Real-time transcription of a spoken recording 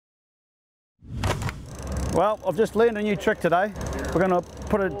Well, I've just learned a new trick today. We're going to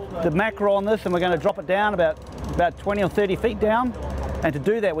put the mackerel on this and we're going to drop it down about 20 or 30 feet down. And to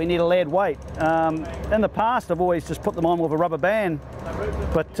do that, we need a lead weight. In the past, I've always just put them on with a rubber band,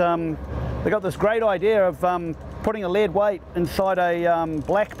 but they got this great idea of putting a lead weight inside a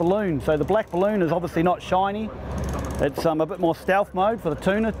black balloon. So the black balloon is obviously not shiny. It's a bit more stealth mode for the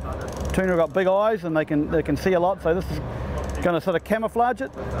tuna. Tuna have got big eyes and they can see a lot. So this is going to sort of camouflage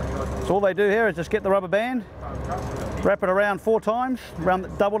it. So all they do here is just get the rubber band, wrap it around 4 times, around the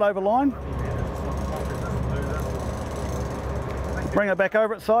doubled over line. Bring it back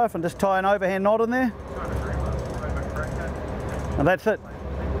over its side and just tie an overhand knot in there. And that's it.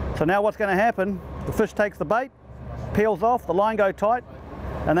 So now what's going to happen, the fish takes the bait, peels off, the line goes tight,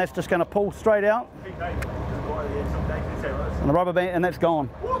 and that's just going to pull straight out. And the rubber band, and that's gone.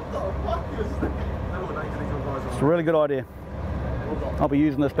 It's a really good idea. I'll be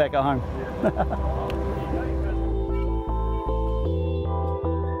using this back at home.